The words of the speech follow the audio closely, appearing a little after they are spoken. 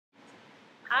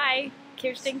Hi,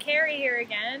 Kirsten Carey here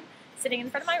again, sitting in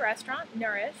front of my restaurant,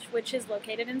 Nourish, which is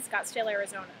located in Scottsdale,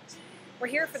 Arizona. We're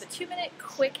here for the 2-minute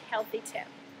quick healthy tip.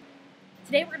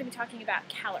 Today we're going to be talking about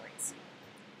calories.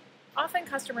 Often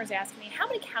customers ask me, how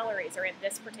many calories are in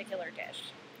this particular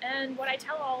dish? And what I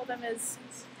tell all of them is,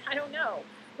 I don't know.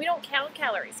 We don't count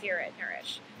calories here at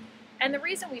Nourish. And the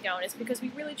reason we don't is because we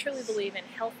really truly believe in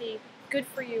healthy, good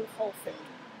for you, whole food.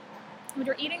 When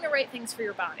you're eating the right things for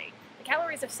your body, the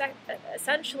calories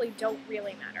essentially don't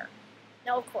really matter.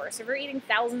 Now, of course, if you're eating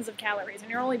thousands of calories and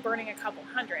you're only burning a couple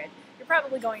hundred, you're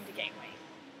probably going to gain weight.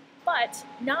 But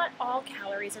not all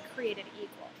calories are created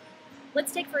equal.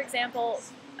 Let's take, for example,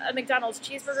 a McDonald's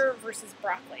cheeseburger versus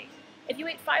broccoli. If you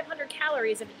ate 500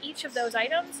 calories of each of those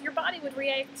items, your body would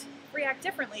react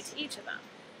differently to each of them.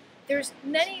 There's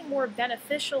many more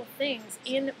beneficial things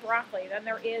in broccoli than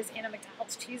there is in a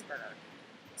McDonald's cheeseburger.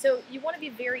 So you want to be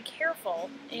very careful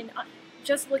in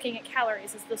just looking at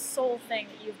calories as the sole thing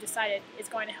that you've decided is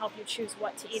going to help you choose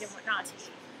what to eat and what not to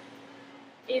eat.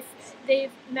 If they've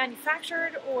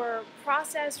manufactured or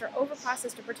processed or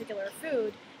overprocessed a particular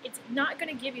food, it's not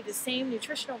going to give you the same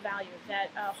nutritional value that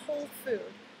a whole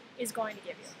food is going to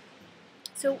give you.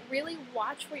 So really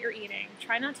watch what you're eating.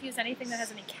 Try not to use anything that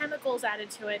has any chemicals added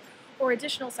to it or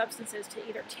additional substances to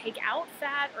either take out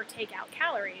fat or take out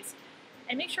calories.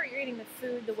 And make sure you're eating the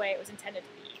food the way it was intended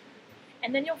to be eaten.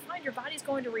 And then you'll find your body's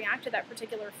going to react to that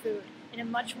particular food in a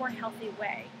much more healthy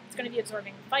way. It's going to be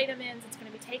absorbing vitamins, it's going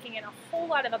to be taking in a whole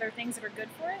lot of other things that are good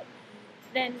for it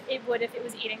than it would if it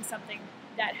was eating something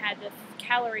that had the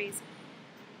calories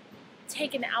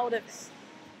taken out of it.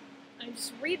 And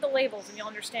just read the labels and you'll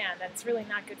understand that it's really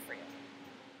not good for you.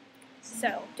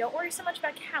 So don't worry so much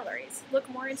about calories. Look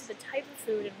more into the type of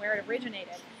food and where it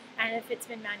originated and if it's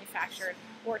been manufactured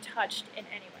or touched in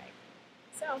any way.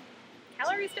 So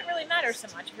calories don't really matter so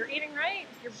much. If you're eating right,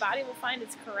 your body will find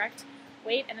its correct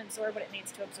weight and absorb what it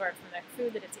needs to absorb from the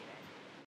food that it's eating.